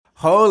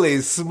Holy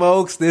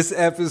smokes, this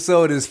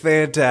episode is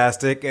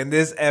fantastic. And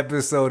this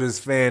episode is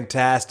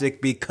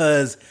fantastic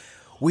because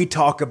we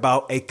talk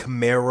about a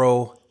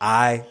Camaro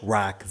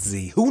IROC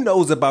Z. Who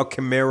knows about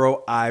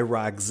Camaro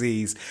IROC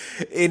Zs?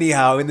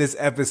 Anyhow, in this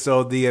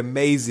episode, the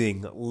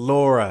amazing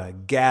Laura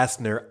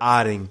Gassner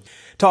Otting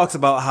talks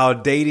about how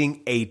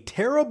dating a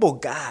terrible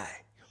guy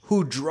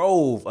who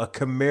drove a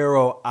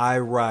Camaro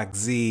IROC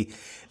Z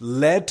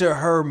led to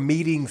her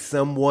meeting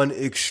someone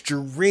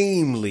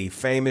extremely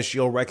famous.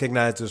 You'll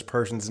recognize this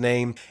person's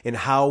name, and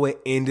how it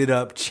ended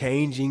up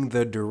changing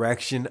the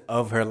direction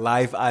of her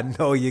life. I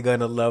know you're going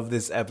to love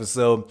this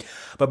episode.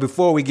 But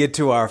before we get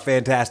to our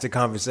fantastic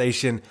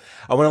conversation,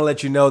 I want to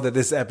let you know that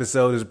this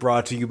episode is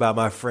brought to you by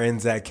my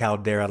friends at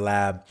Caldera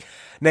Lab.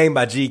 Named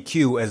by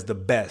GQ as the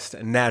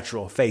best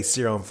natural face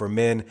serum for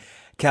men,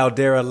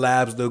 Caldera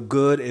Labs The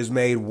Good is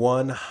made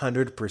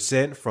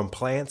 100% from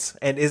plants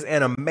and is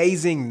an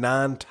amazing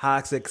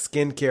non-toxic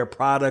skincare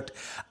product.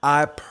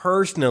 I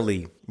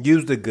personally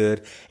use The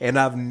Good, and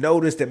I've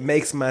noticed it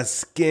makes my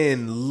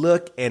skin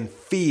look and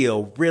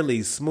feel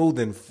really smooth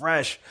and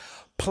fresh.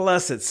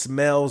 Plus, it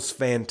smells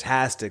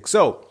fantastic.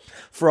 So,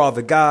 for all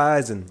the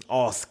guys and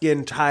all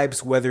skin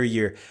types, whether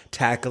you're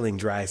tackling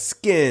dry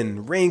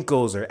skin,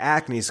 wrinkles, or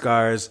acne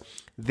scars,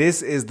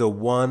 this is the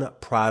one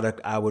product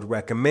I would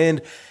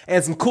recommend.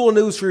 And some cool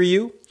news for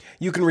you.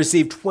 You can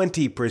receive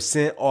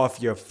 20%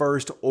 off your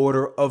first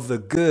order of The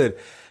Good.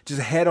 Just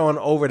head on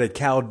over to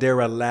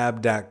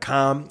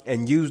calderalab.com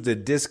and use the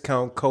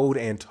discount code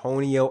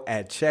Antonio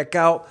at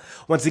checkout.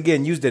 Once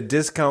again, use the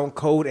discount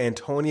code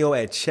Antonio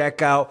at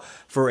checkout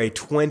for a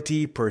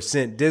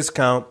 20%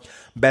 discount.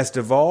 Best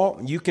of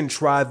all, you can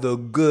try The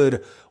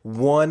Good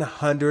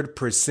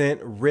 100%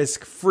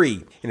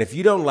 risk-free. And if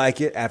you don't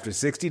like it after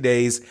 60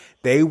 days,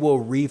 they will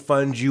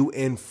refund you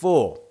in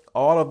full.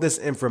 All of this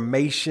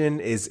information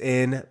is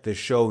in the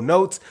show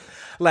notes.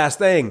 Last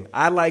thing,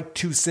 I like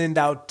to send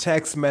out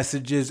text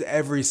messages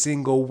every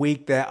single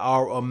week that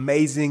our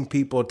amazing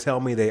people tell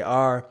me they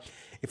are.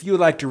 If you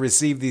would like to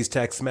receive these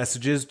text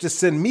messages, just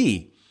send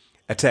me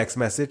a text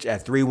message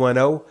at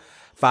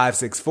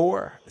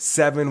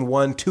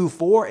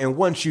 310-564-7124. And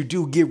once you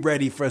do, get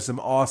ready for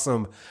some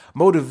awesome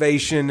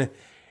motivation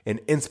and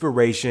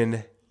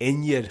inspiration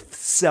in your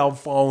cell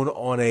phone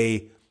on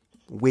a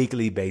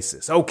weekly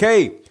basis.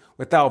 Okay,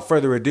 without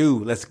further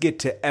ado, let's get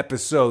to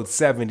episode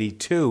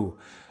 72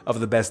 of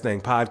the Best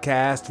Thing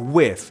Podcast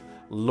with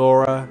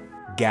Laura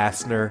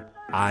Gassner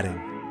Otting.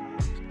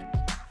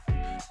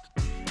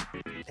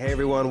 Hey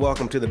everyone,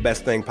 welcome to the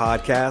Best Thing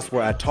Podcast,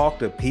 where I talk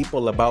to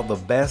people about the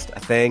best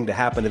thing to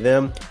happen to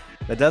them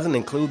that doesn't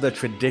include the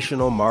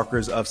traditional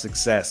markers of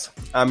success.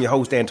 I'm your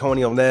host,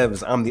 Antonio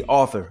Neves. I'm the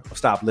author of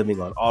Stop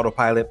Living on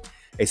Autopilot,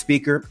 a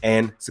speaker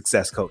and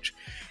success coach.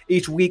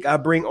 Each week, I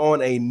bring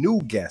on a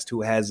new guest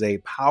who has a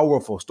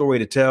powerful story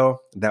to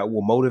tell that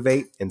will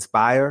motivate,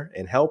 inspire,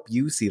 and help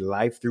you see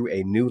life through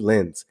a new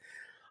lens.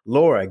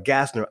 Laura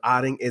Gassner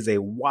Otting is a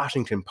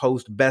Washington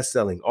Post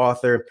best-selling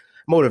author,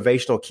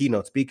 motivational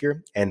keynote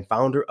speaker, and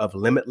founder of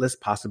Limitless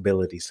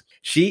Possibilities.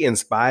 She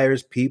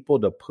inspires people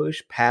to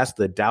push past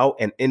the doubt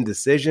and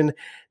indecision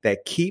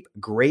that keep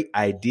great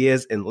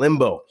ideas in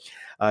limbo.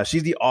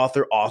 She's the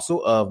author also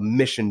of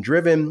Mission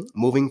Driven,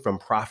 Moving from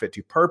Profit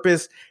to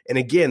Purpose. And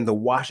again, the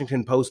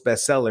Washington Post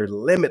bestseller,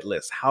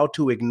 Limitless, How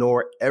to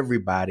Ignore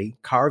Everybody,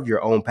 Carve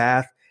Your Own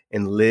Path,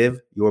 and Live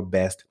Your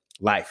Best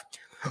Life.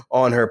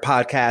 On her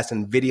podcast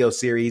and video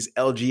series,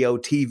 LGO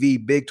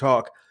TV Big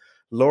Talk,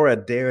 Laura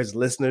dares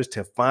listeners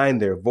to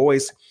find their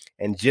voice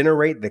and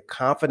generate the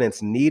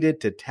confidence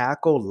needed to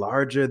tackle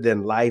larger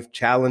than life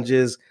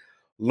challenges.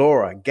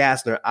 Laura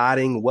Gassner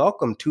Otting,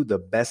 welcome to the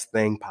Best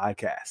Thing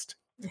Podcast.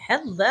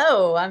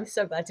 Hello, I'm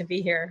so glad to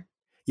be here.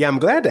 Yeah, I'm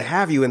glad to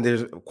have you. And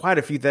there's quite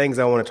a few things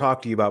I want to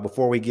talk to you about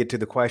before we get to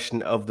the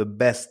question of the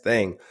best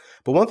thing.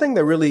 But one thing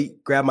that really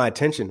grabbed my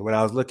attention when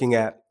I was looking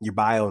at your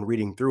bio and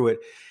reading through it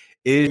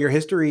is your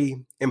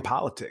history in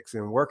politics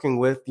and working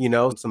with,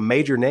 some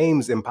major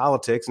names in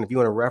politics. And if you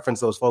want to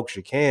reference those folks,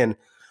 you can.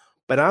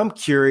 But I'm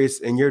curious,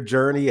 in your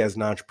journey as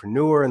an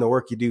entrepreneur and the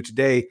work you do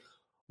today,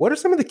 what are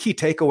some of the key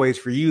takeaways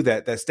for you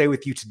that stay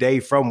with you today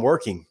from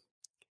working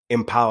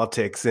in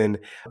politics and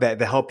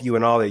that help you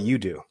in all that you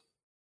do?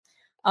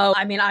 Oh,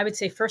 I would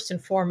say first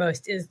and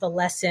foremost is the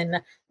lesson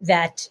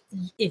that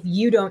if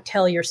you don't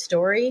tell your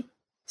story,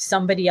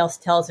 somebody else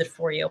tells it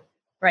for you,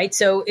 right?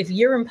 So if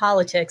you're in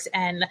politics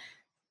and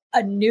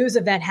a news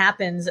event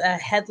happens, a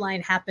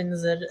headline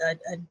happens,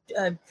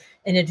 an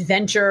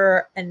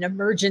adventure, an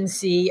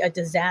emergency, a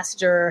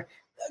disaster,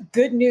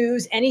 good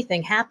news,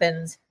 anything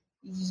happens,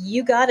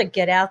 you got to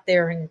get out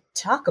there and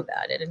talk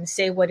about it and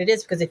say what it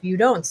is. Because if you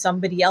don't,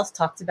 somebody else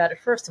talks about it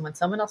first. And when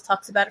someone else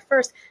talks about it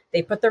first,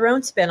 they put their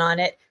own spin on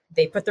it.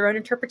 They put their own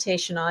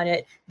interpretation on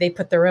it. They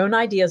put their own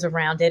ideas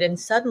around it. And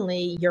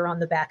suddenly you're on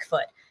the back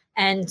foot.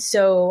 And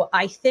so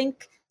I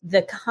think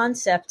the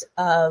concept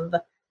of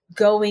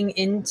going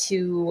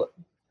into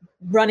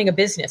running a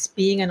business,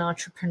 being an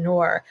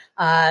entrepreneur,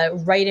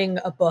 writing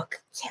a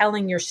book,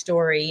 telling your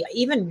story,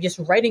 even just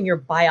writing your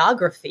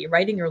biography,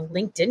 writing your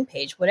LinkedIn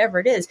page, whatever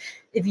it is.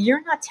 If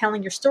you're not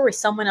telling your story,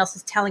 someone else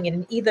is telling it.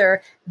 And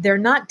either they're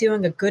not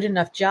doing a good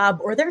enough job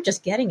or they're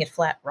just getting it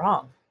flat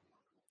wrong.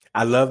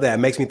 I love that.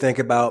 It makes me think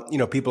about,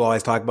 people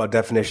always talk about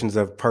definitions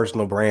of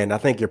personal brand. I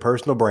think your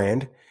personal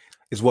brand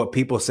is what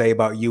people say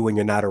about you when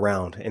you're not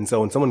around. And so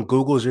when someone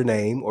Googles your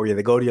name or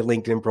they go to your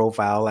LinkedIn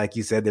profile, like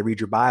you said, they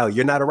read your bio,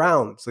 you're not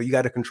around. So you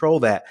got to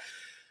control that.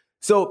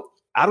 So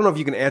I don't know if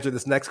you can answer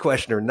this next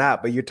question or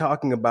not, but you're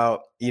talking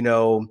about,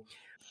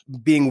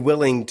 being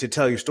willing to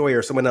tell your story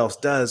or someone else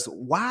does.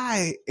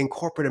 Why in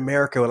corporate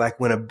America, like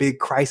when a big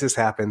crisis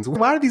happens,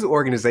 why do these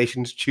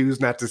organizations choose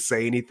not to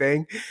say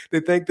anything?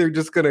 They think they're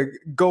just going to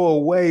go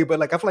away. But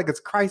like, I feel like it's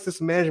crisis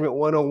management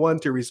 101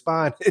 to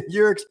respond. In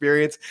your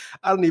experience,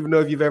 I don't even know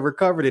if you've ever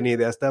covered any of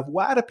that stuff.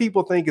 Why do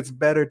people think it's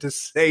better to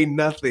say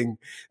nothing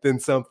than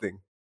something?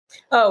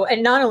 Oh,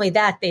 and not only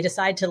that, they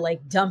decide to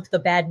like dump the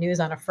bad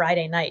news on a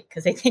Friday night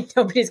because they think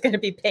nobody's going to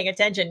be paying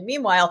attention.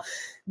 Meanwhile,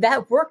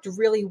 that worked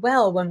really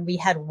well when we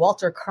had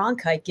Walter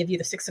Cronkite give you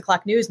the 6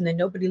 o'clock news and then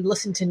nobody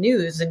listened to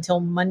news until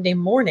Monday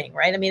morning,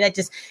 right? I mean,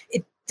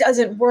 it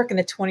doesn't work in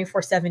the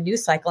 24/7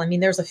 news cycle. I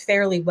mean, there's a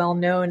fairly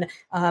well-known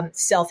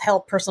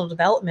self-help personal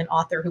development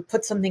author who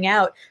put something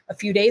out a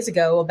few days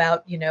ago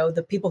about,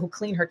 the people who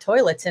clean her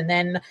toilets. And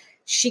then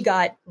she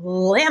got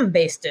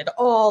lambasted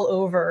all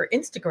over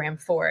Instagram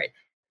for it.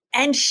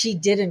 And she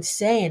didn't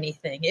say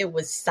anything. It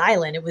was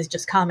silent. It was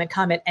just comment.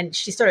 And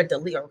she started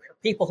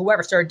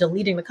whoever started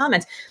deleting the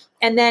comments.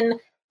 And then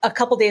a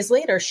couple days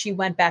later, she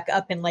went back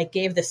up and like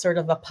gave this sort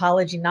of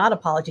apology, not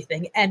apology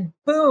thing. And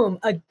boom,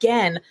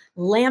 again,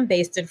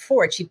 lambasted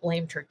for it. She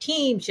blamed her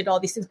team. She did all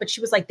these things, but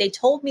she was like, they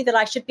told me that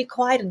I should be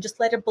quiet and just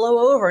let it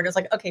blow over. And it was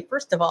like, okay,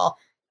 first of all,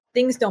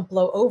 things don't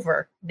blow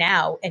over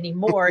now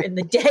anymore. In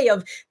the day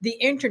of the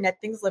internet,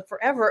 things live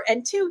forever.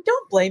 And two,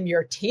 don't blame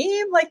your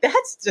team. Like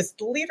that's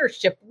just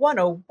leadership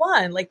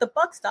 101. Like the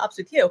buck stops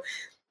with you.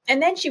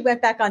 And then she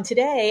went back on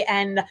today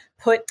and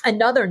put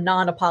another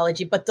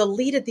non-apology, but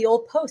deleted the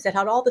old post that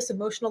had all this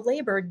emotional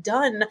labor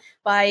done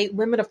by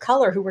women of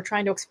color who were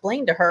trying to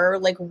explain to her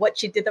like what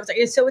she did.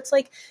 So it's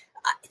like,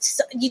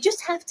 you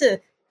just have to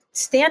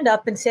stand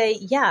up and say,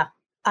 yeah,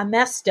 I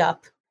messed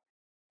up.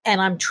 And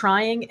I'm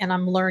trying and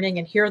I'm learning,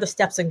 and here are the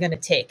steps I'm going to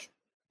take.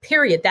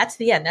 Period. That's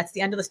the end. That's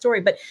the end of the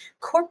story. But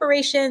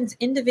corporations,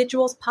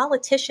 individuals,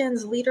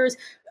 politicians, leaders,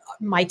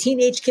 my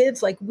teenage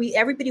kids, like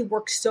everybody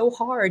works so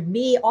hard.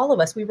 Me, all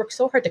of us, we work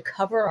so hard to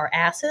cover our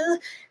asses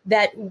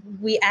that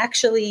we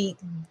actually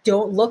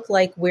don't look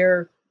like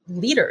we're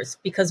leaders,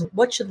 because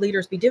what should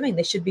leaders be doing?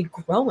 They should be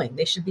growing.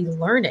 They should be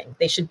learning.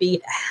 They should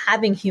be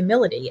having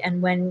humility.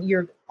 And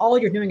when all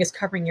you're doing is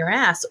covering your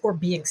ass or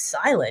being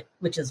silent,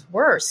 which is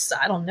worse,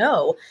 I don't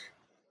know,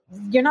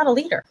 you're not a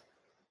leader.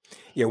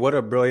 Yeah, what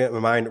a brilliant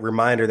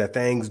reminder that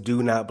things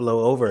do not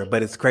blow over.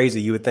 But it's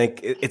crazy. You would think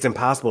it's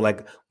impossible.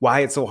 Like, why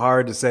it's so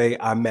hard to say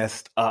I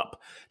messed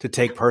up, to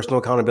take personal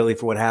accountability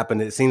for what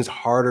happened. It seems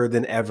harder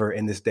than ever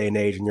in this day and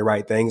age. And you're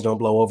right, things don't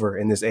blow over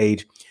in this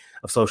age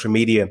of social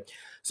media.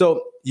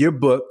 So your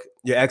book,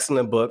 your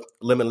excellent book,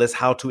 Limitless: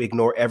 How to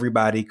Ignore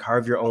Everybody,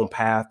 Carve Your Own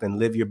Path, and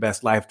Live Your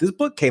Best Life. This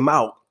book came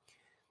out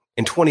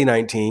in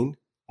 2019,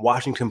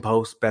 Washington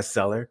Post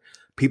bestseller.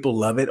 People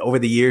love it. Over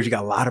the years, you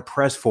got a lot of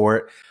press for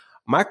it.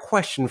 My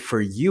question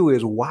for you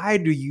is, why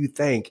do you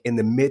think in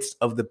the midst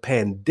of the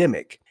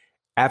pandemic,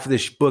 after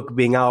this book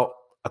being out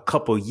a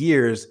couple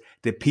years,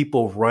 did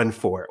people run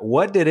for it?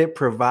 What did it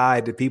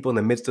provide to people in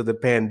the midst of the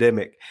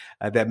pandemic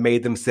that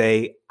made them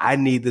say, I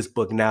need this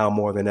book now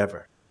more than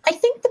ever? I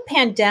think the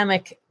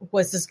pandemic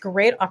was this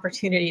great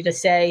opportunity to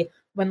say,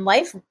 when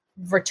life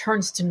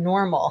returns to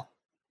normal,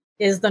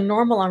 is the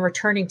normal I'm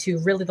returning to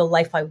really the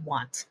life I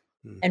want?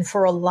 And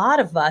for a lot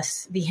of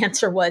us, the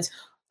answer was,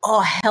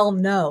 oh, hell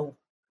no,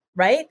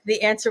 right?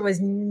 The answer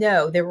was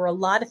no. There were a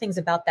lot of things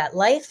about that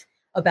life,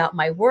 about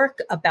my work,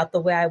 about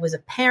the way I was a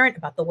parent,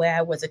 about the way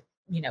I was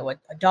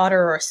a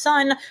daughter or a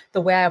son,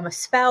 the way I'm a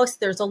spouse.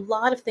 There's a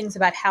lot of things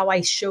about how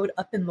I showed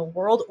up in the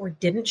world or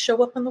didn't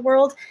show up in the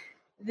world.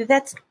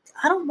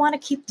 I don't want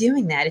to keep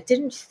doing that. It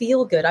didn't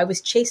feel good. I was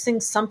chasing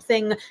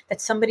something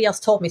that somebody else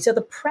told me. So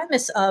the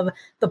premise of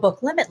the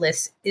book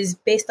Limitless is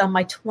based on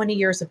my 20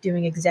 years of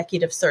doing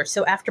executive search.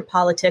 So after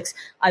politics,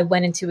 I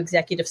went into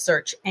executive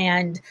search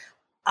and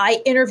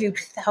I interviewed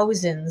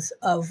thousands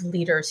of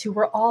leaders who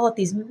were all at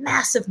these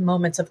massive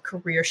moments of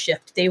career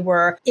shift. They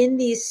were in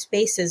these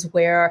spaces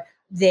where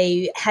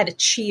they had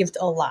achieved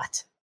a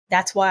lot.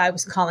 That's why I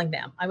was calling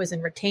them. I was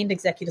in retained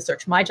executive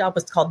search. My job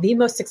was to call the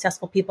most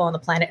successful people on the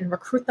planet and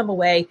recruit them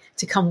away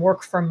to come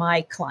work for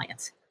my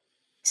clients.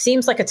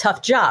 Seems like a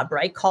tough job,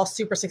 right? Call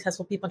super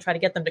successful people and try to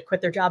get them to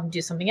quit their job and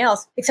do something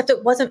else. Except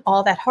it wasn't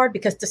all that hard,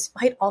 because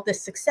despite all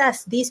this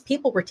success, these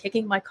people were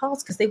taking my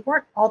calls because they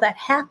weren't all that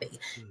happy.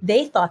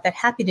 They thought that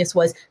happiness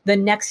was the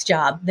next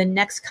job, the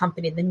next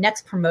company, the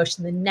next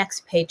promotion, the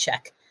next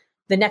paycheck,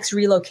 the next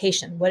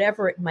relocation,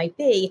 whatever it might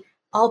be.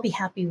 I'll be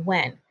happy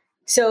when.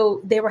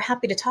 So they were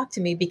happy to talk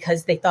to me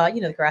because they thought,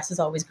 the grass is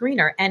always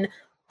greener. And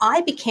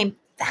I became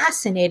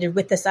fascinated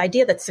with this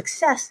idea that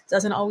success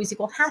doesn't always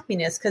equal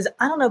happiness. Because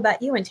I don't know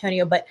about you,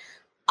 Antonio, but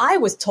I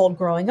was told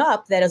growing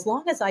up that as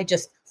long as I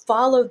just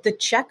followed the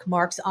check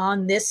marks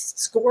on this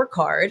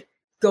scorecard,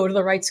 go to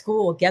the right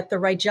school, get the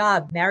right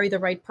job, marry the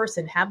right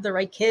person, have the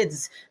right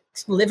kids,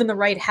 live in the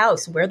right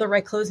house, wear the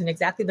right clothes in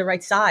exactly the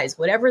right size,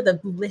 whatever the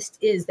list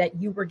is that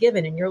you were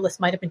given, and your list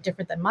might have been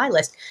different than my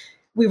list.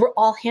 We were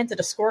all handed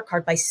a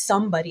scorecard by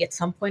somebody at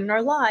some point in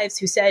our lives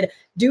who said,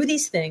 do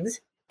these things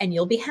and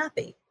you'll be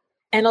happy.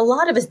 And a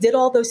lot of us did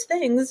all those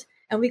things,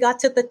 and we got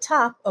to the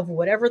top of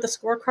whatever the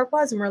scorecard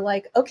was. And we're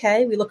like,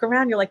 okay, we look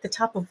around, you're like, the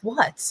top of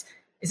what?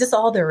 Is this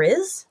all there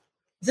is?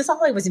 Is this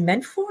all I was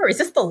meant for? Is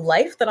this the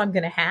life that I'm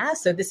going to have?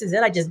 So this is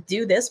it. I just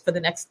do this for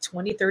the next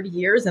 20, 30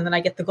 years, and then I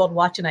get the gold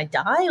watch and I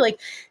die? Like,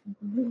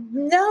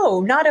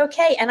 no, not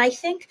okay. And I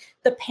think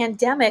the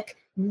pandemic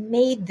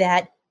made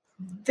that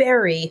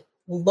very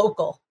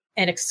local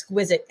and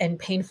exquisite and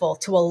painful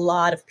to a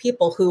lot of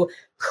people who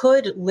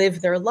could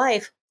live their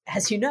life,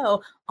 as you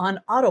know, on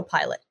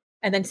autopilot.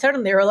 And then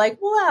suddenly they were like,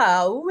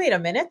 wow, wait a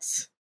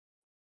minute.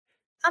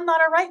 I'm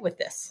not all right with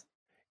this.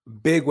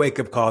 Big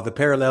wake-up call. The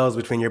parallels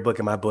between your book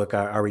and my book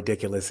are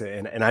ridiculous,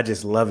 and I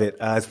just love it.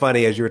 It's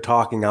funny, as you were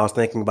talking, I was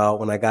thinking about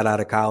when I got out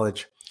of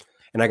college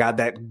and I got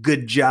that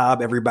good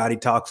job everybody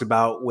talks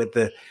about with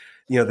the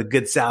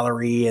good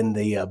salary and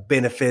the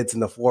benefits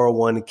and the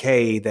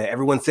 401k, that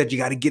everyone said you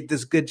got to get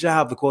this good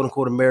job, the quote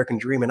unquote American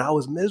dream. And I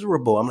was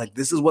miserable. I'm like,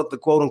 this is what the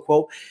quote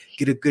unquote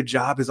get a good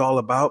job is all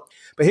about.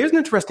 But here's an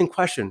interesting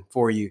question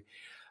for you.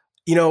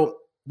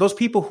 Those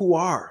people who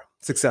are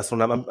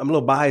successful, and I'm a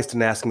little biased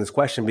in asking this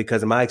question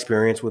because of my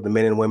experience with the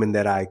men and women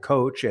that I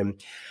coach. And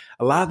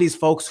a lot of these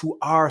folks who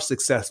are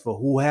successful,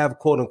 who have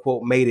quote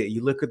unquote made it,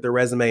 you look at their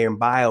resume and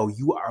bio,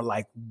 you are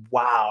like,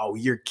 wow,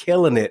 you're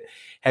killing it.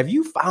 Have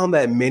you found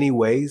that in many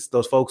ways,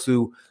 those folks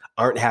who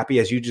aren't happy,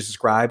 as you just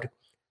described,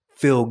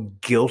 feel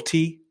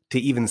guilty to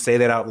even say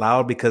that out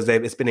loud because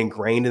it's been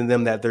ingrained in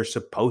them that they're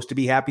supposed to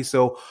be happy?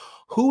 So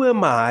who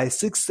am I,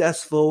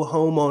 successful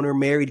homeowner,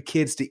 married,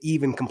 kids, to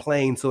even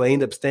complain? So they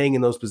end up staying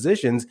in those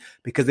positions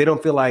because they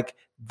don't feel like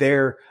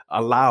they're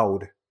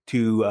allowed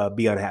to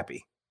be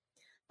unhappy.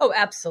 Oh,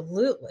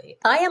 absolutely.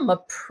 I am a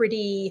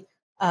pretty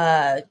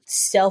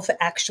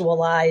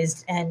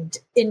self-actualized and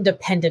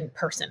independent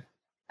person.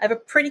 I have a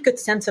pretty good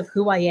sense of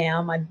who I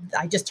am.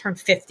 I just turned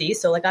 50.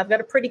 So like, I've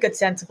got a pretty good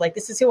sense of like,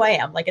 this is who I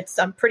am. Like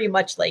I'm pretty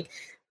much like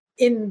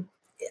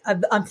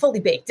I'm fully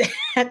baked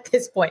at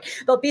this point.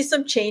 There'll be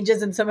some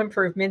changes and some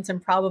improvements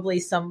and probably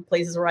some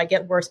places where I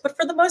get worse. But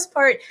for the most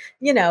part,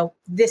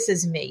 this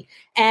is me.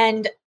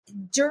 And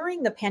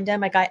during the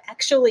pandemic, I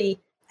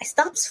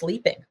stopped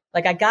sleeping.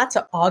 Like I got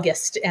to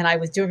August and I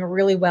was doing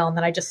really well. And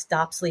then I just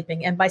stopped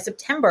sleeping. And by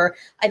September,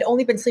 I'd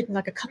only been sleeping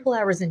like a couple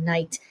hours a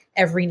night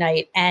every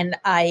night. And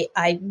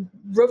I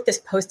wrote this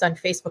post on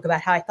Facebook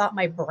about how I thought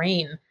my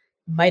brain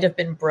might have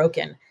been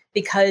broken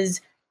because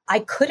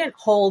I couldn't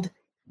hold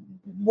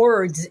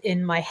words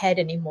in my head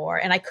anymore.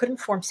 And I couldn't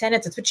form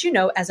sentences, which,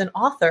 as an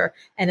author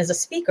and as a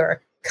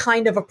speaker,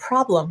 kind of a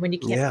problem when you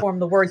can't form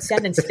the word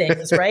sentence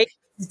things, right?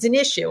 It's an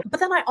issue. But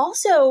then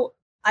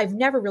I've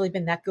never really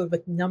been that good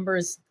with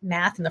numbers,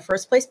 math in the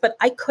first place, but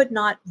I could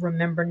not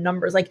remember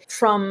numbers. Like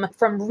from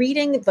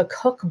reading the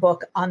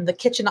cookbook on the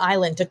kitchen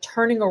island to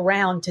turning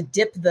around to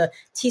dip the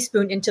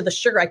teaspoon into the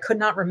sugar, I could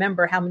not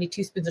remember how many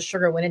teaspoons of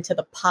sugar went into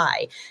the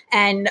pie.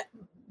 And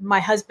my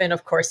husband,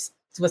 of course,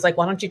 was like,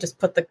 why don't you just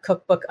put the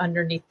cookbook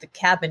underneath the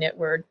cabinet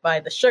where by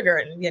the sugar?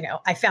 And,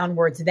 I found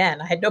words then.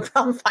 I had no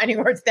problem finding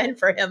words then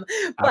for him.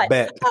 But, I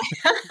bet.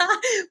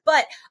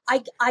 But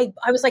I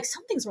was like,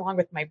 something's wrong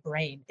with my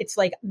brain. It's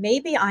like,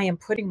 maybe I am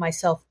putting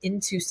myself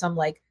into some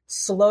like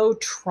slow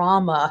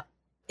trauma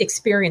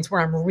experience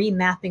where I'm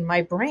remapping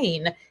my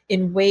brain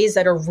in ways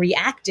that are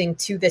reacting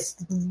to this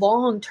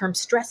long-term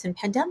stress and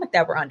pandemic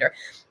that we're under.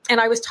 And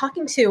I was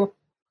talking to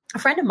a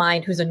friend of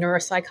mine who's a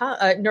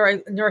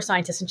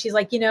neuroscientist, and she's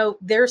like,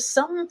 there's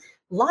some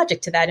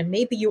logic to that, and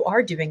maybe you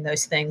are doing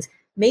those things.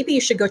 Maybe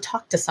you should go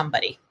talk to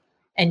somebody.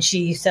 And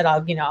she said, I'll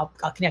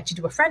connect you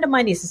to a friend of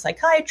mine. He's a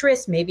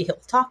psychiatrist. Maybe he'll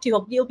talk to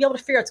you. You'll be able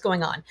to figure out what's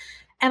going on.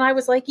 And I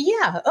was like,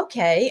 yeah,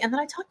 okay. And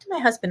then I talked to my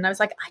husband, and I was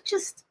like, I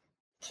just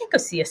can't go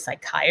see a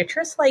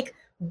psychiatrist. Like,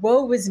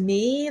 woe is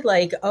me.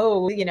 Like,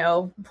 oh,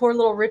 poor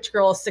little rich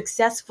girl,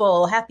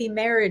 successful, happy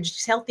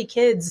marriage, healthy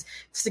kids,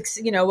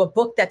 a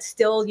book that's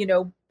still,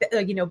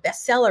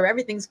 bestseller.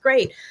 Everything's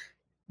great.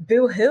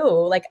 Boo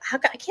hoo. Like, I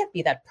can't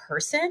be that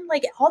person.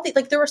 Like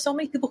there are so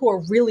many people who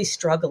are really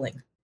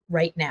struggling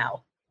right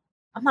now.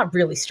 I'm not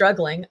really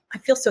struggling. I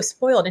feel so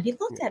spoiled. And he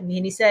looked at me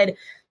and he said,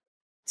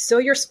 so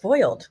you're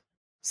spoiled.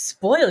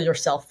 Spoil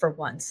yourself for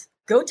once.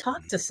 Go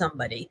talk to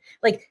somebody.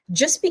 Like,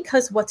 just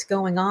because what's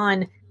going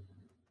on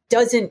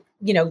doesn't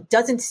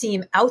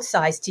seem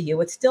outsized to you,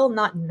 it's still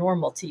not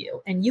normal to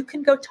you. And you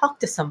can go talk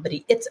to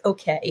somebody. It's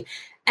okay.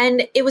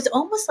 And it was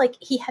almost like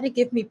he had to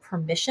give me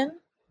permission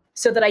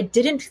so that I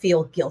didn't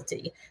feel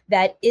guilty,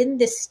 that in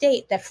this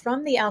state, that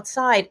from the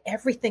outside,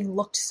 everything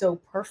looked so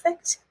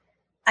perfect.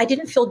 I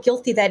didn't feel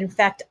guilty that, in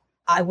fact,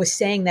 I was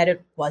saying that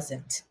it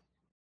wasn't.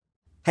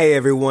 Hey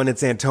everyone,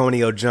 it's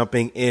Antonio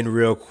jumping in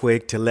real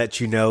quick to let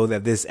you know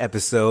that this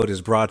episode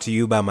is brought to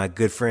you by my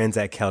good friends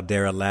at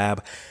Caldera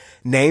Lab.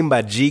 Named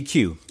by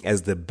GQ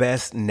as the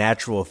best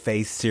natural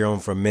face serum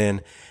for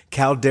men,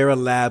 Caldera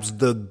Lab's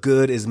The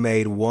Good is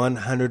made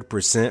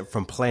 100%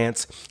 from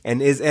plants and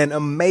is an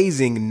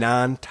amazing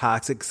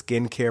non-toxic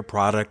skincare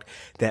product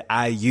that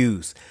I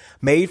use.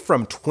 Made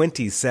from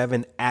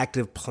 27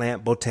 active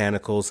plant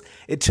botanicals,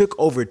 it took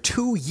over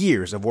 2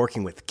 years of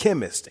working with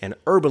chemists and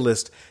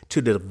herbalists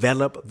to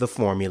develop the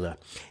formula.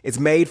 It's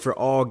made for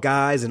all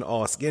guys and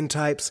all skin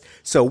types,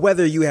 so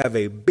whether you have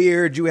a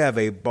beard, you have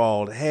a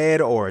bald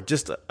head, or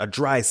just a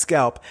dry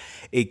scalp,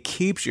 it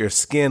keeps your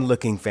skin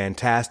looking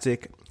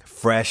fantastic,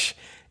 fresh,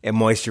 and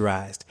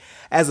moisturized.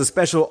 As a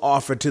special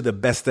offer to the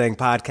Best Thing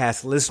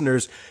Podcast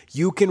listeners,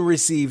 you can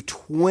receive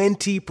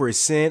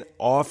 20%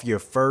 off your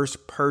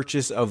first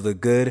purchase of The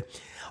Good.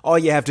 All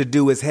you have to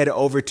do is head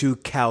over to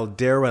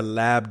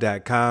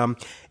calderalab.com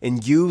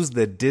and use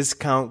the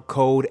discount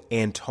code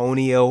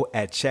Antonio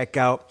at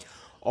checkout.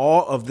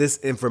 All of this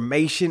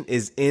information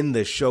is in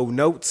the show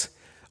notes.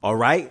 All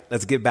right,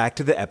 let's get back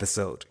to the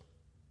episode.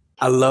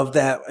 I love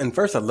that. And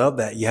first, I love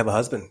that you have a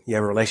husband. You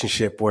have a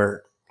relationship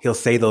where he'll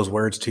say those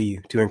words to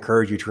you, to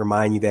encourage you, to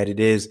remind you that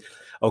it is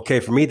okay.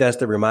 For me, that's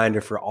the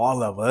reminder for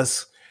all of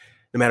us,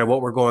 no matter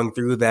what we're going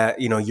through, that,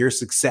 you know, your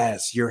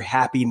success, your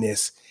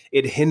happiness,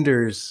 it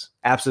hinders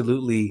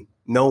absolutely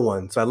no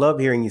one. So I love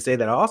hearing you say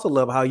that. I also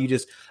love how you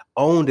just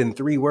owned in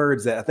 3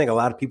 words that I think a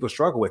lot of people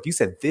struggle with. You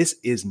said, "This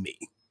is me."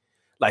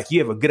 Like, you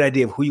have a good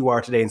idea of who you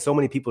are today. And so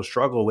many people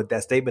struggle with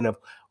that statement of,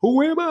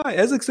 "Who am I?"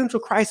 Existential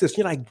crisis.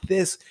 You're like,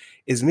 "This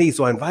is me."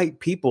 So I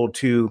invite people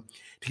to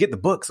get the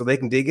book so they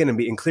can dig in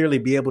and clearly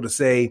be able to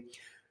say,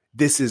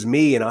 "This is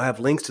me." And I'll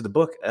have links to the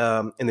book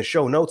in the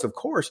show notes, of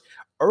course.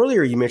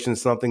 Earlier, you mentioned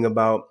something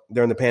about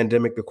during the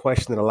pandemic, the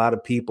question that a lot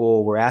of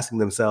people were asking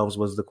themselves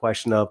was the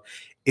question of,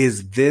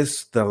 is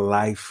this the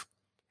life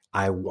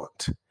I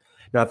want?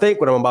 Now, I think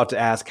what I'm about to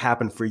ask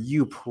happened for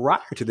you prior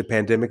to the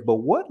pandemic, but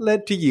what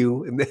led to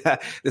you? And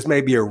this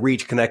may be a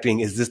reach connecting,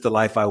 is this the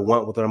life I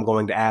want, with what I'm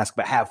going to ask,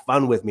 but have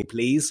fun with me,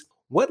 please.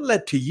 What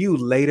led to you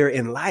later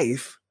in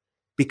life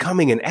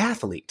becoming an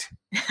athlete?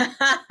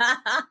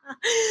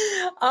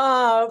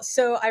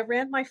 So I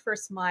ran my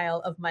first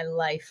mile of my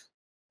life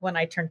when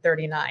I turned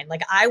 39.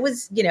 Like, I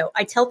was,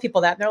 I tell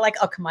people that and they're like,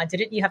 "Oh, come on,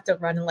 didn't you have to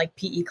run in like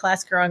PE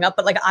class growing up?"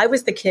 But like, I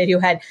was the kid who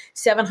had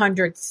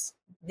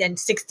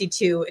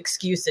 762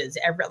 excuses.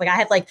 I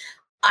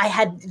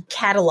had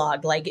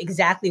cataloged like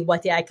exactly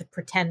what day I could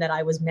pretend that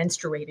I was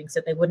menstruating so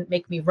they wouldn't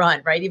make me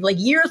run, right? Even like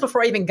years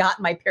before I even got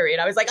my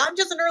period, I was like, "I'm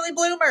just an early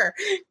bloomer.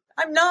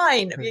 I'm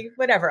 9." I mean,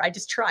 whatever. I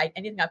just tried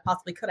anything I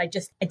possibly could. I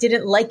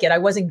didn't like it. I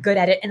wasn't good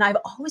at it. And I've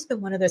always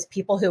been one of those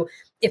people who,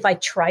 if I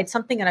tried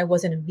something and I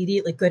wasn't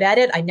immediately good at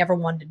it, I never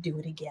wanted to do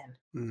it again.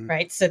 Mm-hmm.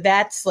 Right. So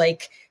that's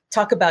like,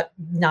 talk about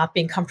not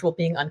being comfortable,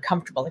 being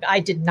uncomfortable. Like,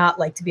 I did not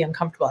like to be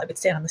uncomfortable. I would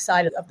stand on the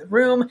side of the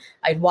room.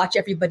 I'd watch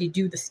everybody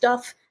do the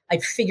stuff.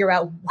 I'd figure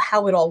out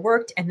how it all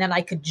worked. And then I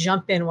could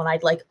jump in when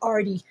I'd like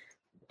already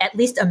at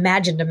least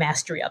imagined a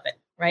mastery of it.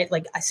 Right.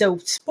 Like, so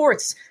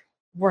sports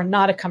were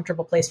not a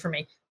comfortable place for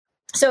me.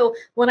 So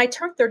when I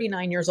turned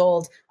 39 years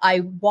old, I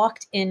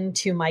walked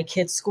into my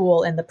kid's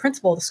school and the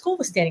principal of the school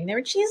was standing there,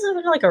 and she's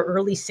in like her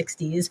early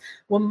 60s, a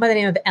woman by the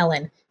name of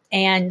Ellen.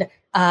 And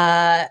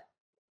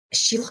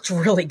she looked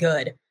really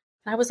good.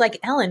 And I was like,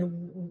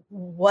 "Ellen,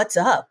 what's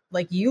up?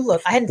 Like, you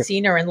look," I hadn't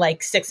seen her in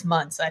like 6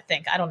 months, I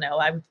think. I don't know.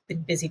 I've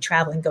been busy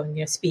traveling,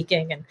 going,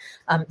 speaking and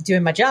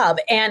doing my job.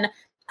 And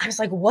I was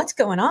like, "What's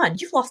going on?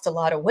 You've lost a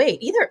lot of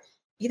weight. Either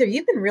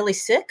you've been really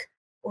sick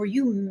or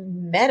you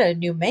met a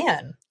new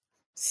man.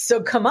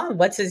 So come on,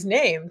 what's his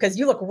name? Because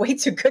you look way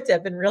too good to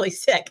have been really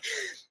sick."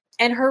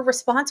 And her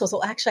response was,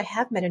 "Well, actually, I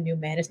have met a new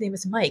man. His name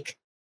is Mike,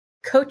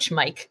 Coach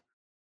Mike."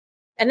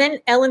 And then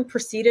Ellen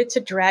proceeded to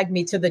drag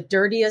me to the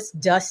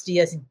dirtiest,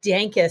 dustiest,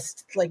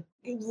 dankest, like,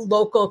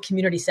 local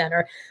community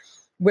center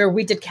where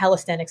we did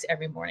calisthenics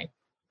every morning.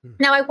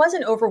 Now, I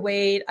wasn't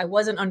overweight. I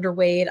wasn't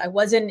underweight. I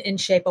wasn't in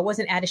shape. I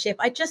wasn't out of shape.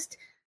 I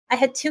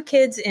had 2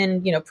 kids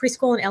in,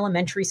 preschool and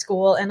elementary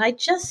school. And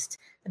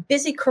a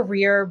busy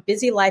career,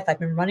 busy life. I've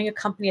been running a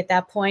company at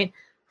that point.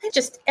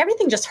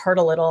 Everything just hurt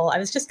a little. I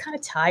was just kind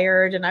of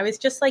tired, and I was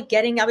just like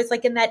I was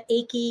like in that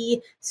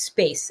achy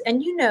space.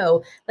 And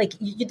like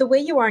the way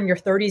you are in your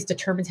 30s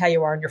determines how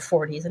you are in your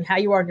 40s, and how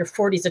you are in your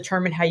 40s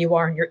determine how you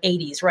are in your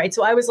 80s, right?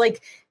 So I was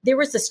like, there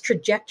was this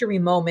trajectory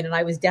moment, and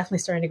I was definitely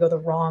starting to go the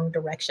wrong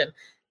direction.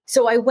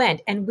 So I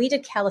went and we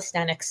did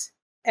calisthenics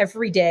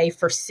every day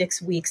for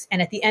 6 weeks.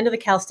 And at the end of the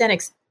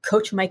calisthenics,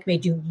 Coach Mike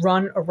made you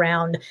run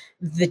around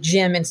the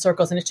gym in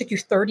circles, and it took you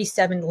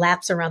 37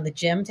 laps around the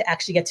gym to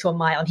actually get to a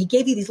mile. And he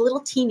gave you these little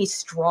teeny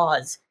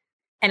straws,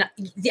 and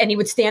he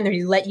would stand there.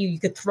 And you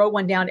could throw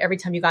one down every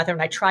time you got there.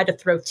 And I tried to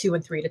throw 2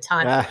 and 3 at a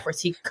time. Of course,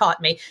 he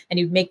caught me, and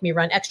he'd make me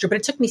run extra. But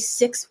it took me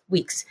 6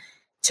 weeks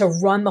to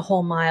run the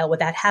whole mile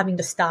without having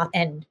to stop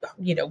and,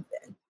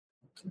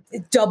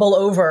 double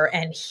over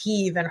and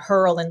heave and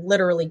hurl and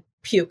literally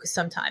puke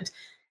sometimes.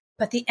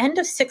 But the end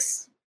of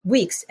 6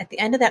 weeks, at the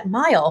end of that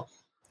mile,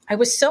 I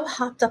was so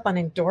hopped up on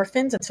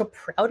endorphins and so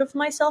proud of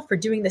myself for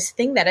doing this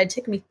thing that had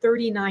taken me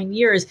 39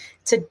 years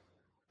to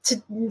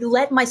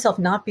let myself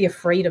not be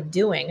afraid of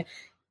doing,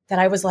 that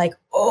I was like,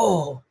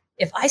 oh,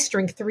 if I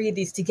string 3 of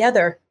these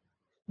together,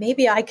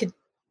 maybe I could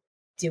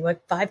do a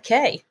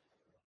 5K.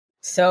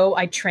 So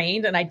I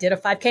trained and I did a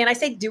 5K. And I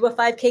say do a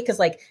 5K because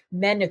like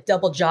men of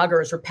double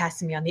joggers were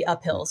passing me on the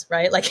uphills,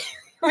 right? Like it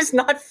was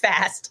not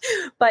fast,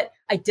 but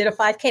I did a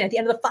 5K. And at the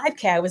end of the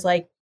 5K, I was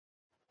like,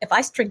 if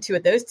I string 2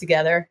 of those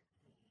together,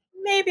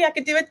 maybe I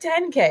could do a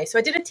 10K. So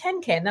I did a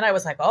 10K. And then I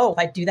was like, oh, if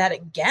I do that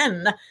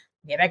again,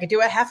 maybe I could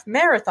do a half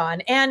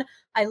marathon. And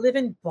I live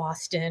in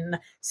Boston.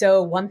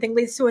 So one thing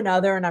leads to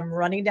another. And I'm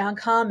running down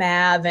Com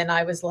Ave. And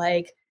I was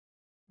like,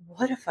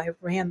 what if I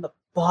ran the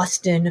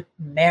Boston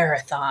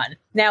Marathon?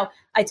 Now,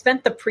 I'd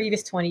spent the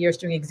previous 20 years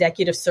doing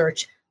executive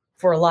search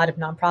for a lot of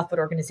nonprofit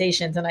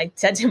organizations. And I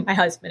said to my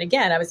husband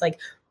again, I was like,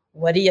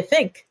 what do you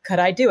think? Could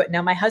I do it?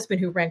 Now, my husband,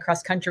 who ran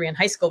cross country in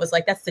high school, was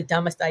like, that's the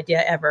dumbest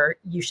idea ever.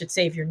 You should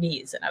save your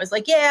knees. And I was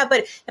like, yeah,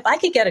 but if I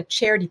could get a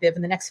charity bib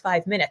in the next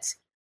 5 minutes,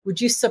 would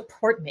you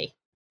support me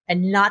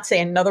and not say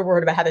another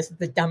word about how this is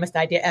the dumbest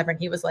idea ever? And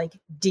he was like,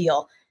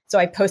 deal. So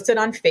I posted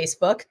on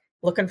Facebook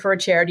looking for a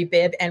charity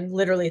bib. And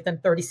literally within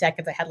 30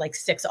 seconds, I had like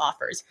 6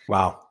 offers.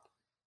 Wow.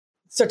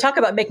 So talk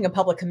about making a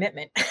public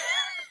commitment.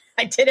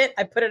 I did it.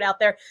 I put it out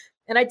there.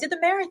 And I did the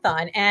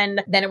marathon.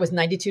 And then it was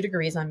 92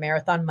 degrees on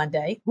Marathon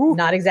Monday. Ooh.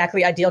 Not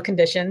exactly ideal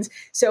conditions.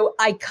 So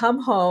I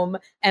come home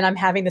and I'm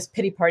having this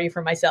pity party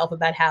for myself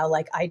about how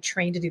like I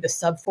trained to do the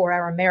sub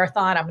 4-hour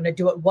marathon. I'm going to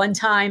do it one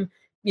time,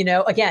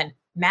 again,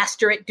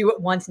 master it, do it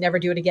once, never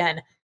do it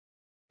again.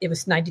 It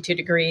was 92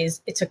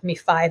 degrees. It took me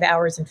 5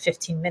 hours and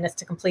 15 minutes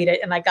to complete it.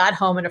 And I got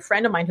home and a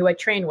friend of mine who I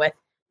trained with,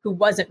 who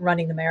wasn't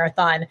running the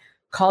marathon,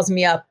 calls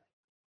me up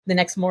the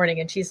next morning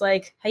and she's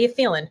like, how you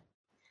feeling?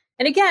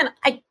 And again,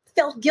 I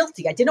felt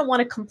guilty. I didn't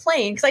want to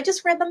complain because I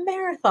just ran the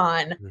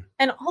marathon. Mm.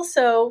 And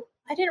also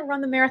I didn't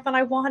run the marathon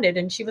I wanted.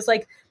 And she was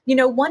like,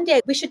 one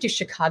day we should do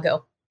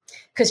Chicago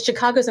because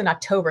Chicago's in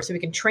October. So we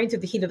can train through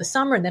the heat of the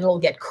summer and then it'll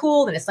get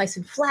cool and it's nice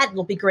and flat.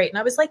 It'll be great. And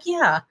I was like,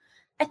 yeah,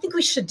 I think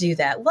we should do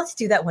that. Let's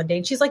do that one day.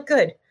 And she's like,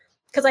 good,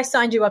 because I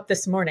signed you up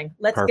this morning.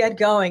 Let's Perfect. Get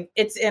going.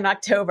 It's in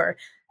October.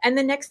 And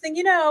the next thing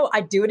you know,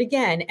 I do it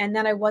again. And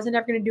then I wasn't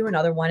ever going to do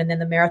another one. And then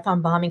the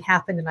marathon bombing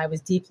happened and I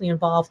was deeply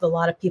involved with a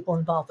lot of people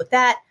involved with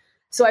that.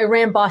 So I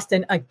ran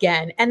Boston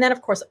again. And then,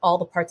 of course, all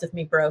the parts of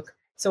me broke.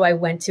 So I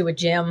went to a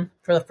gym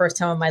for the first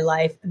time in my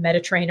life, met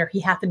a trainer. He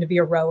happened to be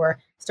a rower,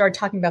 started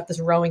talking about this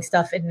rowing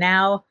stuff. And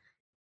now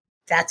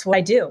that's what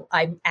I do.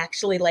 I'm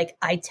actually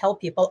I tell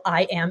people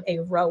I am a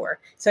rower.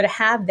 So to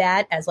have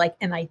that as like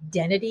an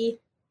identity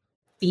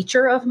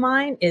feature of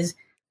mine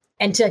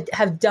and to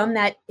have done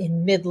that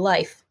in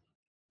midlife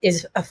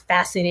is a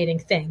fascinating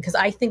thing because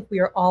I think we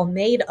are all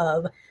made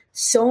of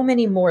so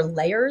many more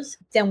layers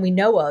than we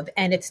know of.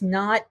 And it's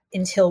not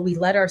until we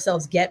let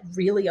ourselves get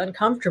really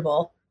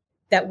uncomfortable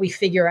that we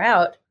figure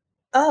out,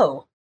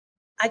 oh,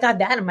 I got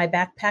that in my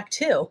backpack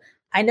too.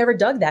 I never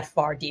dug that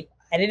far deep.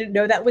 I didn't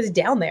know that was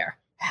down there.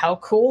 How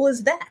cool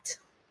is that?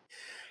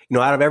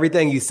 Out of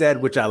everything you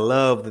said, which I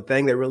love, the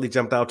thing that really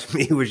jumped out to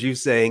me was you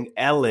saying,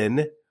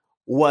 Ellen,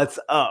 what's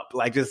up?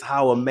 Like just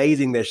how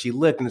amazing that she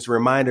looked. And it's a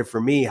reminder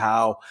for me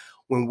how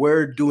when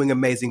we're doing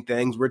amazing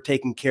things, we're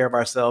taking care of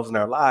ourselves and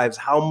our lives,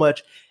 how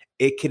much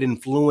it could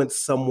influence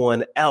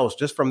someone else.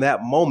 Just from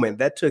that moment,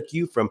 that took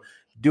you from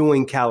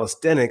doing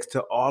calisthenics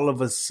to all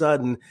of a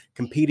sudden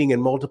competing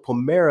in multiple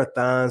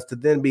marathons to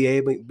then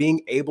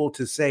being able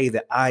to say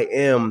that I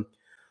am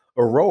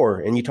a rower.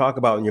 And you talk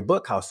about in your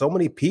book how so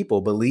many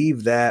people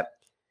believe that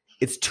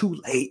it's too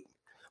late,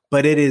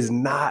 but it is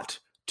not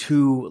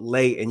too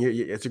late. And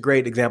it's a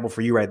great example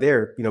for you right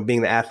there,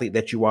 being the athlete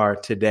that you are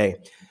today.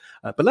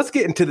 But let's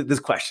get into this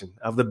question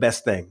of the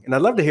best thing. And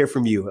I'd love to hear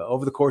from you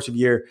over the course of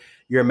your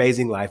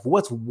amazing life.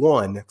 What's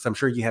one, because I'm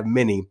sure you have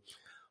many,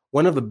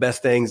 one of the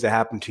best things that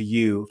happened to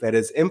you that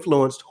has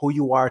influenced who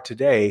you are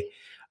today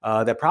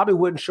that probably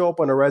wouldn't show up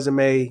on a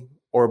resume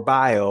or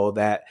bio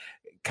that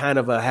kind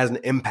of has an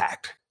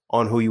impact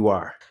on who you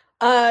are?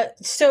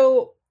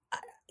 So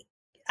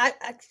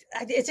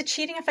is it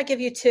cheating if I give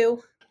you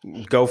 2?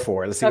 Go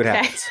for it. Let's see what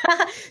happens.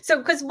 So,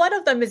 because one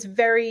of them is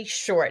very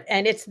short,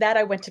 and it's that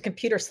I went to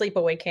computer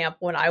sleepaway camp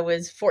when I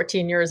was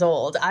 14 years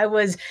old. I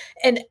was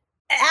an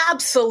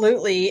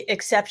absolutely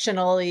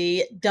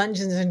exceptionally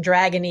Dungeons and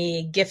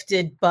Dragon-y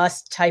gifted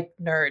bust type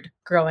nerd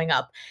growing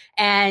up.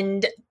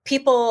 And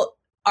people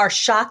are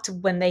shocked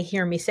when they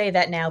hear me say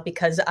that now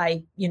because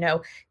I,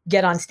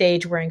 get on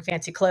stage wearing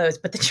fancy clothes.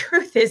 But the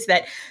truth is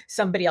that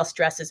somebody else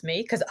dresses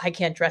me because I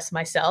can't dress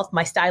myself.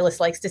 My stylist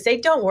likes to say,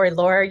 don't worry,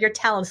 Laura, your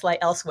talents lie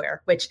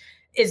elsewhere, which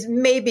is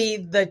maybe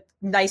the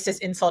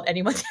nicest insult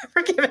anyone's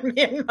ever given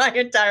me in my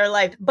entire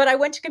life. But I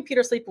went to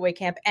computer sleepaway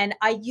camp and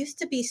I used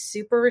to be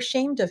super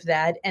ashamed of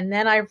that. And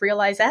then I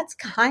realized that's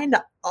kind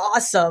of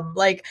awesome.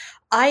 Like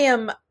I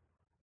am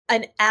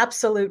an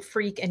absolute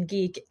freak and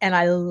geek, and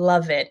I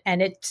love it.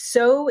 And it's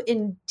so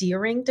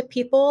endearing to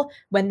people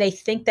when they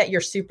think that you're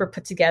super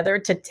put together,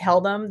 to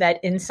tell them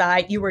that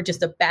inside you were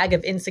just a bag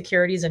of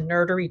insecurities and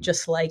nerdery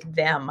just like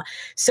them.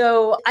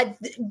 So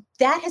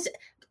that has,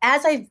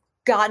 as I've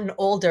gotten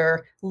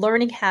older,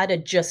 learning how to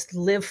just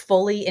live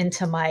fully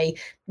into my,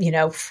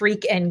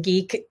 freak and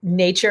geek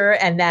nature,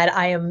 and that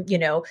I am,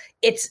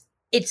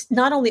 it's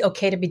not only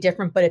okay to be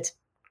different, but it's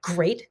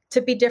great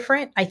to be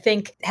different, I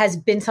think has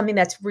been something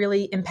that's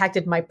really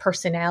impacted my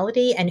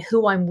personality and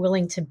who I'm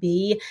willing to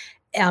be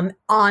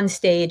on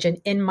stage and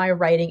in my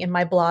writing, in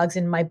my blogs,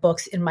 in my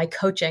books, in my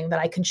coaching, that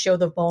I can show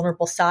the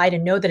vulnerable side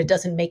and know that it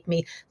doesn't make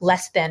me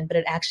less than, but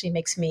it actually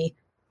makes me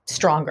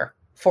stronger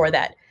for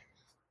that.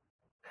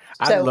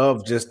 I So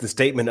love just the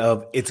statement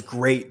of it's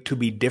great to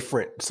be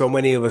different. So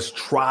many of us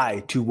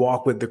try to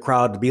walk with the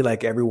crowd, to be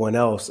like everyone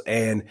else.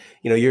 And,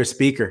 you're a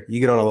speaker. You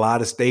get on a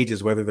lot of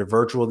stages, whether they're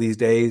virtual these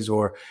days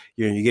or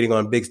you're getting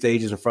on big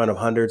stages in front of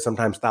hundreds,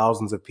 sometimes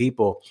thousands of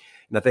people.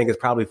 And I think it's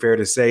probably fair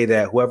to say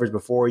that whoever's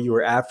before you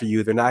or after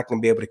you, they're not going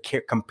to be able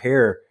to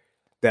compare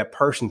that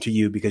person to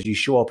you, because you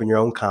show up in your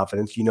own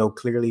confidence. You know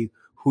clearly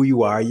who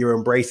you are. You're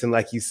embracing,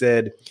 like you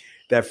said,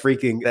 that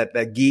freaking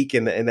that geek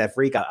and that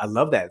freak. I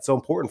love that. It's so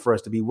important for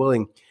us to be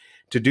willing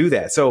to do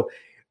that. So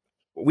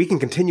we can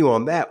continue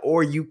on that,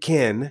 or you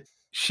can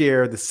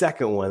share the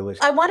second one. Which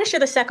I want to share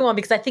the second one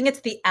because I think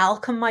it's the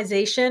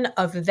alchemization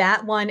of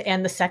that one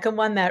and the second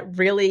one that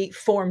really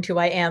formed who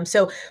I am.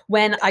 So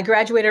when I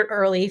graduated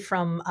early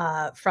from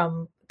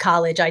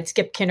college, I'd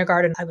skipped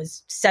kindergarten. I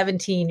was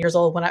 17 years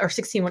old or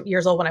 16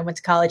 years old when I went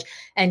to college,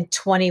 and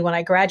 20 when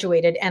I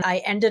graduated. And I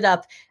ended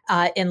up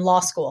in law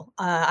school.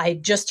 I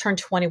just turned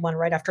 21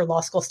 right after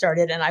law school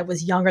started, and I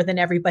was younger than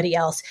everybody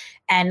else.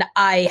 And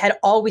I had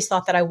always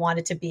thought that I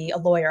wanted to be a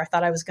lawyer. I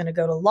thought I was going to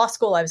go to law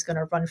school. I was going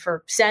to run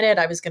for Senate.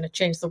 I was going to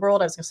change the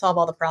world. I was going to solve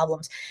all the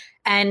problems.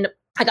 And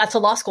I got to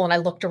law school and I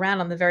looked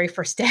around on the very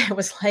first day. I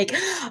was like,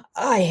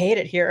 I hate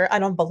it here. I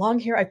don't belong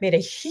here. I've made a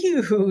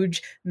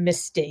huge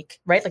mistake,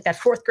 right? Like that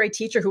fourth grade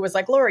teacher who was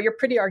like, Laura, you're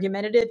pretty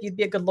argumentative. You'd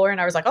be a good lawyer. And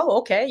I was like, oh,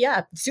 okay.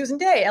 Yeah. Susan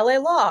Day, LA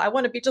Law. I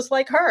want to be just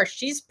like her.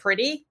 She's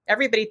pretty.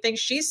 Everybody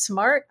thinks she's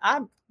smart.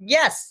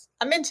 Yes,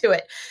 I'm into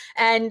it.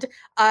 And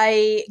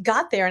I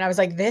got there and I was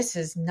like,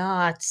 there's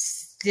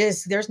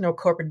no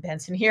Corbin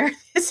Benson here.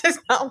 This is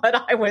not what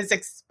I was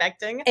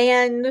expecting.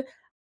 And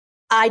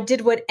I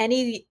did what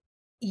any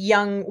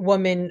young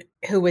woman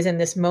who was in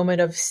this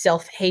moment of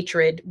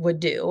self-hatred would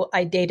do.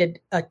 I dated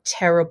a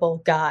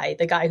terrible guy,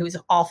 the guy who's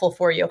awful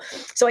for you.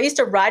 So I used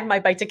to ride my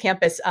bike to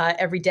campus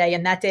every day,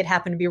 and that day it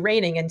happened to be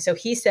raining. And so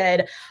he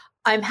said,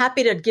 I'm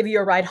happy to give you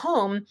a ride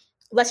home.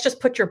 Let's just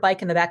put your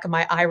bike in the back of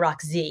my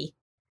IROC Z,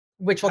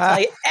 which will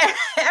tell you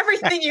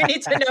everything you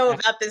need to know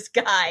about this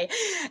guy.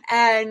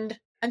 And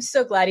I'm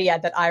so glad he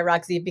had that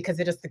IROC Z,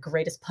 because it is the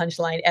greatest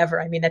punchline ever.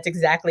 I mean, that's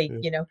exactly,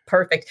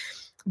 perfect.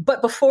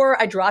 But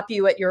before I drop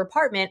you at your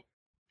apartment,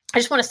 I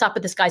just want to stop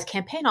at this guy's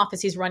campaign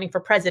office. He's running for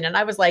president.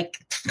 I was like,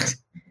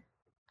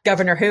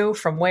 Governor who?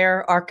 From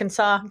where?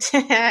 Arkansas?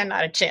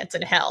 Not a chance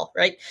in hell,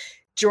 right?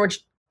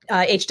 George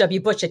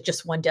H.W. Bush had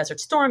just won Desert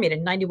Storm. He had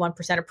a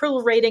 91%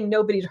 approval rating.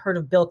 Nobody had heard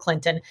of Bill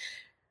Clinton.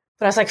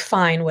 But I was like,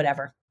 fine,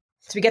 whatever.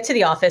 So we get to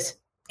the office.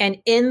 And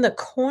in the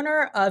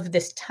corner of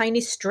this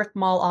tiny strip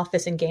mall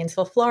office in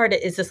Gainesville,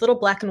 Florida, is this little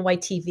black and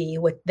white TV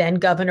with then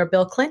Governor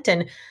Bill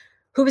Clinton,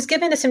 who was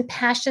giving this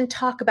impassioned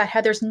talk about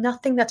how there's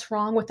nothing that's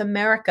wrong with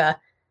America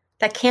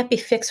that can't be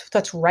fixed with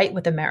what's right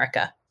with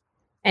America.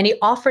 And he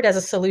offered as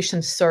a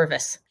solution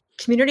service,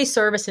 community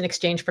service in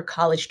exchange for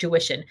college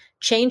tuition.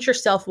 Change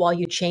yourself while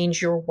you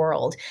change your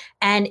world.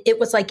 And it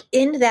was like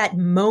in that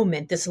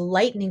moment, this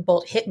lightning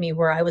bolt hit me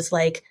where I was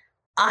like,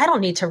 I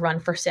don't need to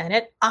run for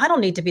Senate. I don't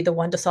need to be the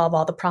one to solve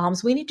all the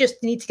problems. We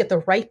just need to get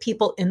the right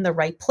people in the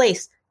right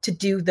place to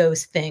do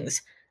those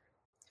things.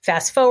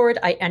 Fast forward,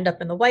 I end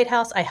up in the White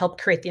House. I helped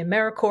create the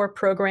AmeriCorps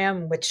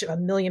program, which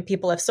 1 million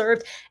people have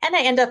served. And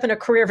I end up in a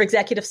career of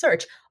executive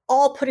search,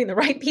 all putting the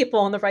right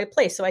people in the right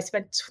place. So I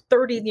spent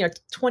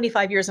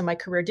 25 years of my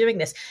career doing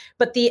this.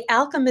 But the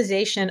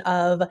alchemization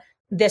of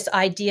this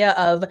idea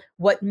of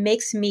what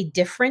makes me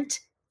different,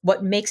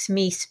 what makes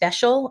me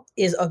special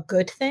is a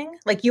good thing.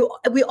 Like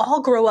we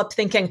all grow up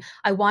thinking,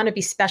 I want to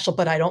be special,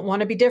 but I don't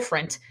want to be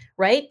different,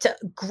 right? To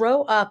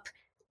grow up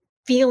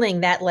feeling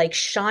that like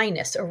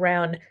shyness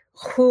around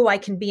who I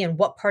can be and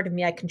what part of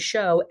me I can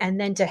show. And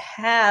then to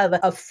have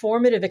a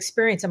formative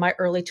experience in my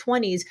early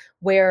 20s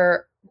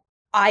where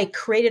I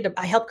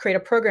helped create a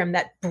program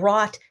that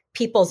brought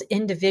people's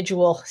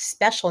individual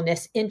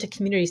specialness into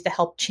communities to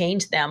help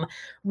change them,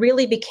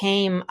 really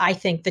became, I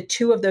think, the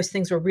two of those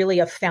things were really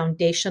a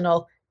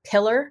foundational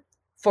pillar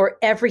for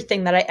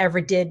everything that I ever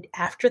did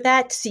after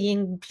that,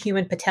 seeing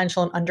human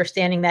potential and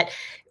understanding that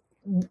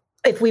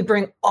if we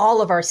bring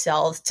all of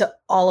ourselves to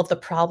all of the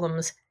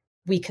problems,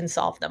 we can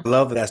solve them. I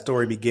love that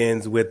story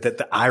begins with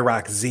the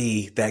IROC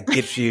Z that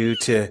gets you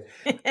to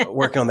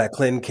working on that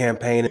Clinton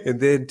campaign, and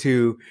then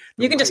to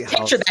you can just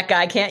picture that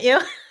guy, can't you?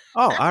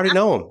 Oh, I already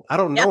know him. I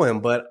don't know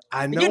him, but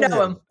I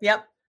know him.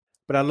 Yep.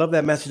 But I love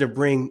that message to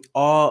bring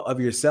all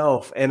of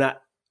yourself. And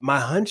my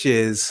hunch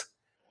is,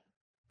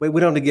 wait, we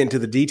don't have to get into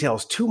the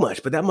details too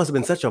much, but that must have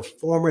been such a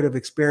formative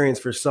experience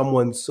for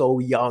someone so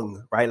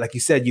young, right? Like you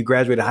said, you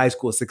graduated high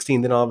school at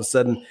 16, then all of a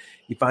sudden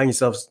you find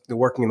yourself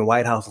working in the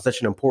White House on such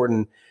an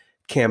important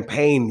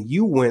campaign.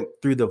 You went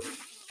through the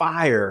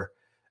fire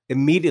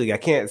immediately. I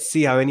can't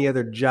see how any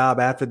other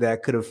job after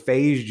that could have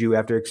phased you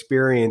after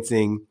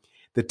experiencing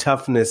the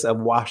toughness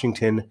of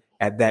Washington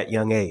at that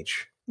young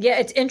age. Yeah,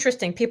 it's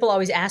interesting. People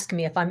always ask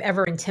me if I'm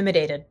ever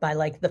intimidated by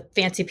like the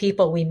fancy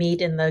people we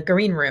meet in the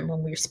green room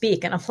when we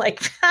speak. And I'm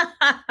like,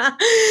 I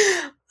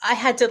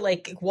had to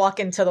like walk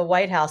into the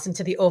White House,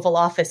 into the Oval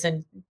Office,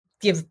 and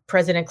give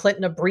President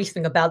Clinton a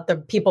briefing about the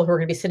people who are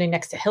going to be sitting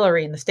next to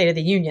Hillary in the State of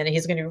the Union. And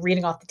he's going to be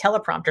reading off the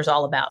teleprompters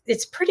all about.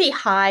 It's pretty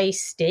high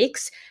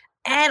stakes.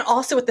 And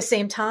also at the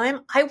same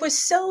time, I was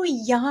so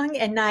young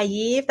and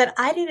naive that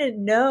I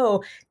didn't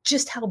know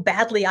just how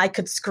badly I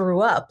could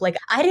screw up. Like,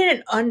 I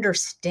didn't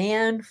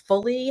understand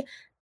fully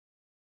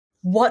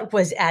what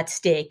was at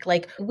stake.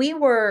 Like,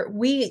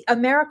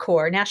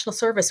 AmeriCorps, National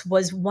Service,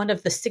 was one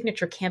of the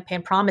signature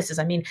campaign promises.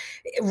 I mean,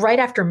 right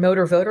after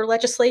motor voter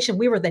legislation,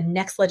 we were the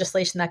next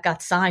legislation that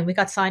got signed. We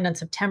got signed on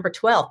September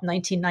 12th,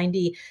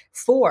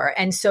 1994.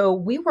 And so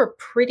we were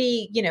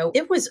pretty,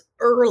 it was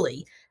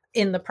early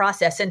in the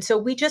process. And so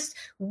we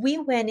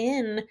went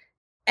in,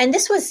 and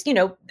this was,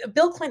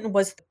 Bill Clinton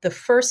was the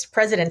first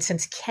president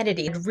since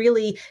Kennedy had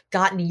really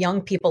gotten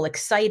young people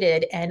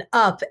excited and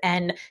up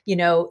and,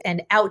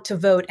 and out to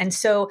vote. And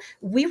so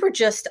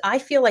I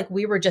feel like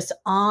we were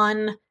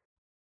on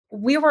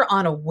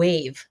a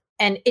wave,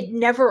 and it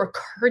never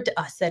occurred to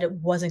us that it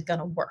wasn't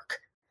going to work.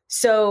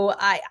 So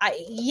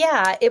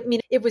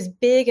it was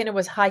big and it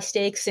was high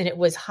stakes and it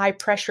was high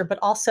pressure, but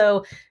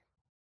also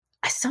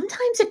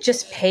sometimes it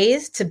just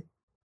pays to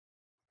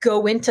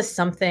go into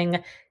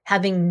something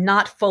having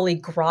not fully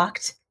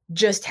grokked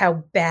just how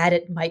bad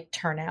it might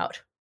turn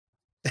out.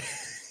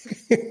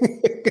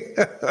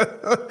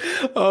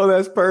 Oh,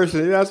 that's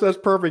perfect. That's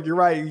perfect. You're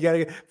right. You got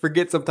to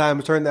forget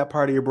sometimes, turn that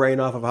part of your brain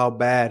off of how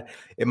bad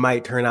it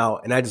might turn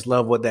out. And I just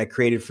love what that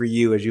created for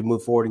you as you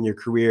move forward in your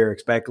career,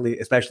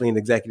 especially in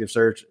executive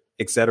search,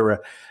 et cetera.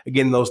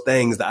 Again, those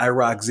things, the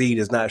IROC Z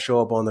does not show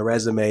up on the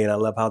resume. And I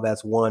love how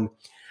that's one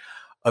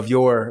of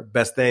your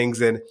best things.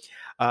 And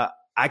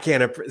I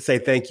can't say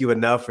thank you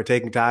enough for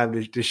taking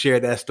time to share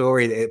that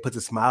story. It puts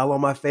a smile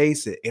on my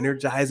face. It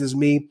energizes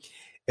me.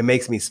 It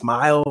makes me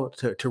smile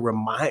that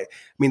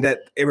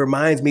it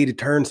reminds me to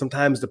turn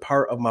sometimes the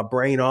part of my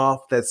brain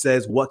off that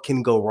says what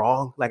can go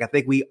wrong. Like, I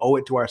think we owe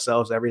it to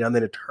ourselves every now and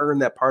then to turn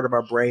that part of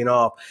our brain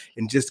off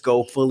and just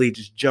go fully,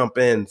 just jump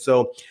in.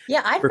 So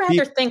yeah, I'd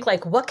rather think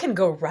like, what can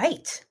go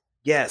right?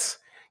 Yes.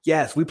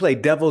 We play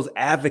devil's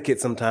advocate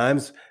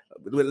sometimes.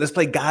 Let's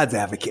play God's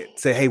advocate.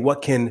 Say, hey,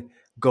 what can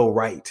go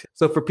right?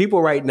 So for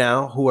people right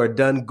now who are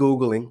done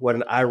Googling what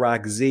an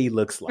IROC Z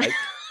looks like,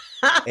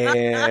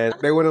 and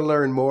they want to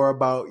learn more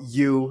about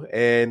you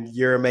and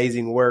your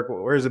amazing work,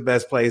 where's the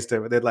best place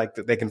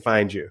they can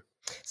find you?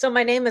 So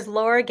my name is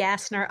Laura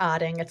Gassner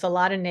Otting. It's a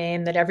lot of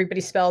name that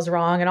everybody spells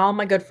wrong, and all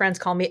my good friends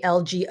call me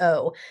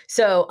LGO.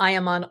 So I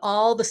am on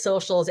all the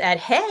socials at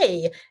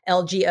Hey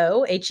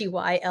LGO,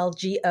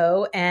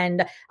 HEYLGO.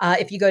 And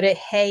if you go to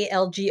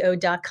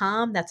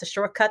heylgo.com, that's a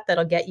shortcut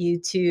that'll get you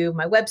to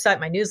my website,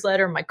 my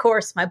newsletter, my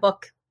course, my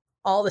book,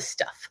 all the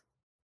stuff.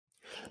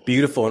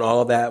 Beautiful. And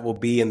all of that will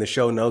be in the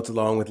show notes,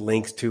 along with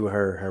links to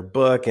her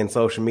book and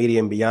social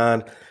media and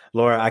beyond.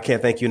 Laura, I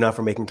can't thank you enough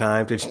for making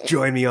time to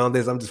join me on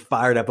this. I'm just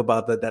fired up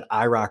about that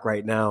IROC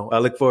right now. I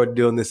look forward to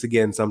doing this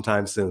again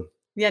sometime soon.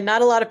 Yeah,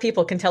 not a lot of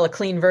people can tell a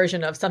clean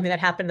version of something that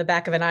happened in the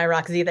back of an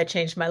IROC Z that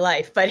changed my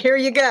life. But here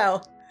you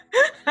go.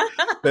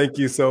 Thank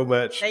you so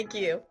much. Thank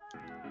you.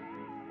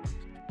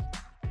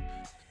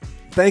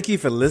 Thank you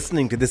for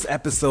listening to this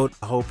episode.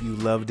 I hope you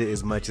loved it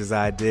as much as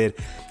I did.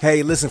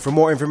 Hey, listen, for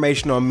more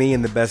information on me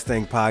and the Best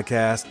Thing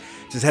podcast,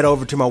 just head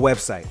over to my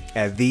website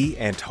at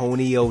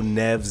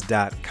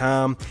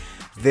theantonioneves.com.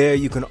 There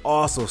you can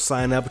also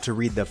sign up to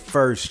read the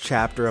first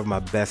chapter of my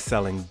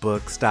best-selling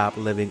book, Stop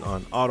Living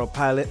on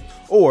Autopilot,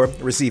 or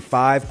receive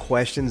 5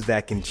 questions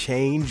that can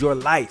change your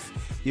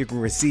life. You can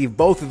receive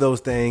both of those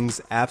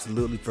things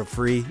absolutely for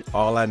free.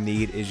 All I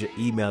need is your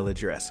email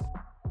address.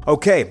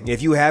 Okay,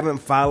 if you haven't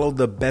followed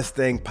the Best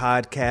Thing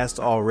podcast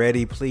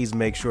already, please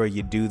make sure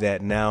you do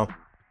that now.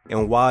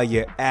 And while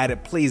you're at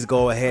it, please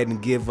go ahead and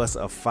give us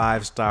a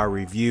 5-star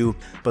review.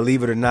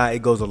 Believe it or not,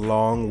 it goes a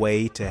long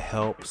way to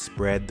help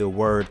spread the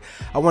word.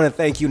 I want to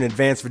thank you in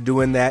advance for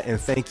doing that, and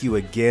thank you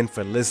again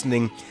for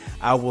listening.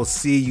 I will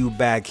see you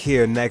back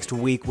here next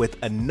week with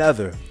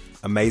another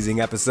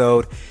amazing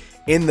episode.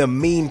 In the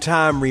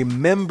meantime,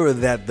 remember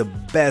that the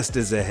best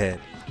is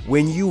ahead.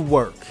 When you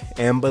work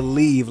and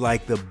believe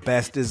like the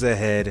best is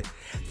ahead,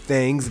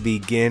 things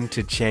begin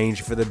to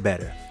change for the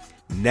better.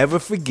 Never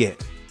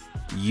forget,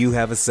 you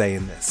have a say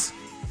in this.